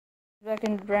Back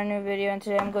in a brand new video, and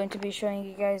today I'm going to be showing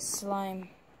you guys slime.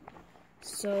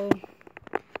 So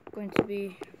I'm going to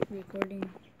be recording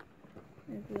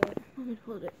that.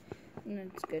 Hold it.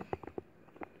 And that's good.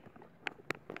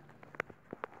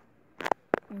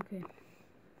 Okay.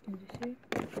 Can you see it?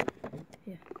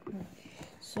 Yeah.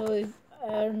 So I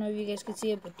don't know if you guys can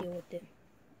see it, but deal with it.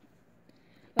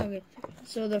 Okay.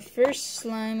 So the first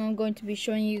slime I'm going to be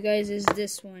showing you guys is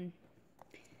this one.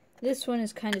 This one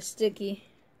is kind of sticky.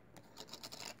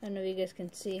 I don't know if you guys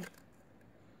can see.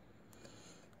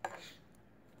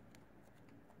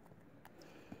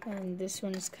 And this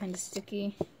one is kind of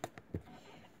sticky.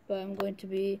 But I'm going to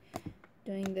be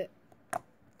doing the...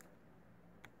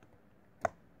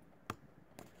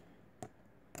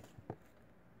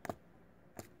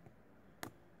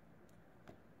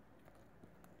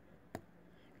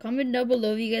 Comment down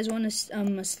below if you guys want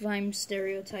a slime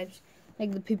stereotypes.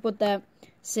 Like the people that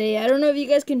say, I don't know if you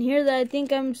guys can hear that. I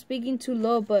think I'm speaking too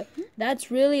low, but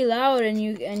that's really loud, and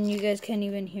you guys can't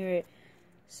even hear it.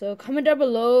 So comment down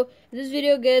below. If this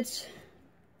video gets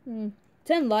 10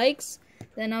 likes,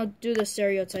 then I'll do the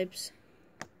stereotypes.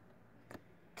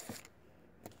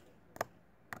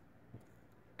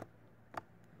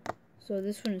 So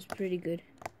this one is pretty good.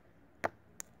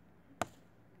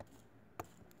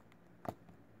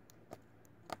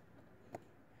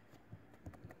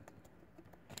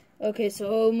 Okay,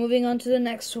 so moving on to the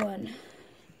next one.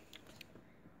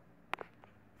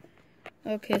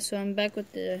 Okay, so I'm back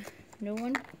with the new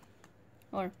one.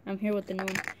 Or, I'm here with the new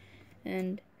one.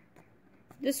 And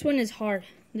this one is hard.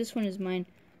 This one is mine.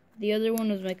 The other one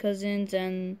was my cousin's,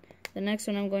 and the next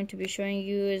one I'm going to be showing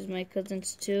you is my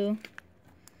cousin's too.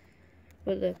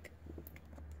 But look.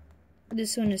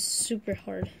 This one is super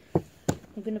hard.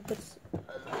 I'm gonna put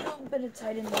a little bit of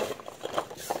Tide in there.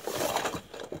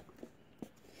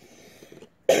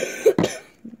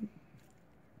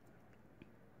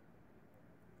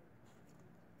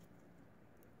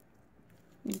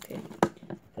 Okay,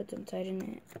 put some Tide in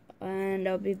it, and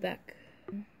I'll be back.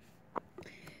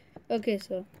 Okay,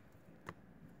 so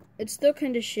it's still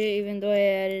kind of shit, even though I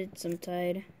added some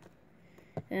Tide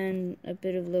and a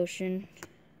bit of lotion,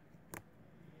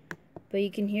 but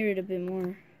you can hear it a bit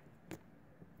more.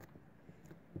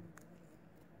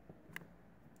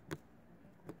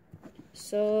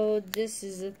 So this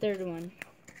is the third one,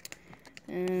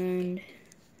 and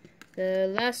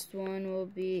the last one will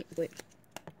be, wait.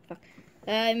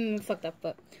 I'm fucked up,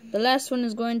 but the last one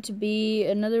is going to be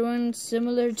another one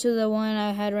similar to the one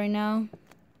I had right now,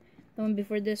 the one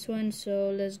before this one. So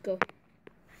let's go.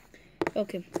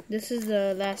 Okay, this is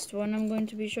the last one I'm going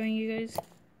to be showing you guys.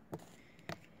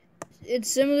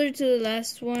 It's similar to the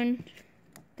last one.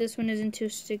 This one isn't too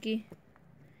sticky.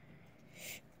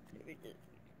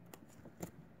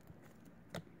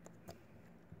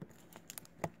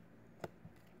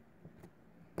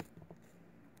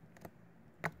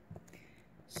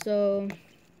 So,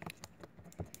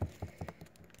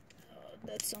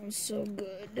 that sounds so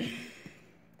good.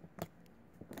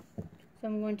 So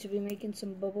I'm going to be making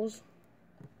some bubbles.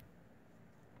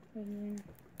 Right there.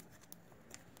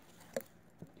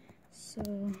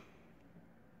 So,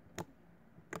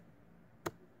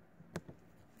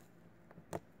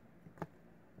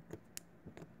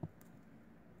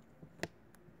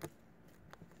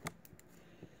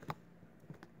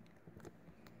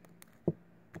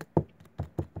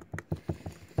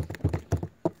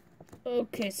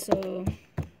 okay, so,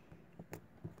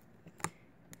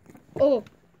 oh,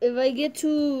 if I get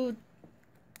to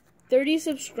 30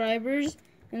 subscribers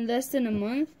in less than a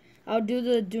month, I'll do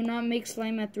the do not make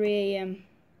slime at 3 a.m.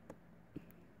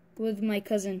 with my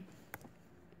cousin.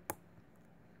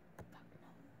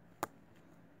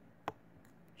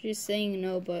 She's saying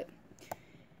no, but,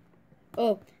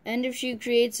 oh, and if she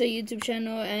creates a YouTube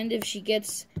channel, and if she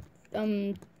gets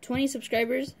 20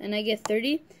 subscribers and I get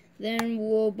 30, then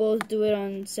we'll both do it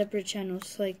on separate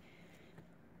channels. Like,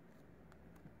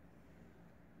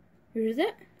 you heard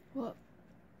that? What?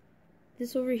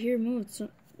 This over here moved.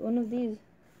 So one of these.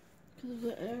 Because of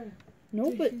the air. No,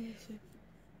 but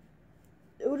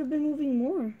it would have been moving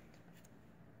more.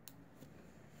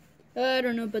 I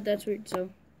don't know, but that's weird.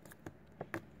 So,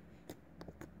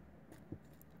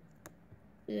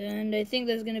 and I think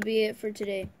that's gonna be it for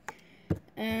today.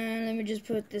 And let me just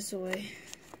put this away.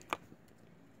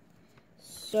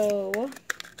 So,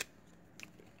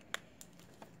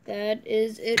 that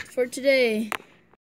is it for today.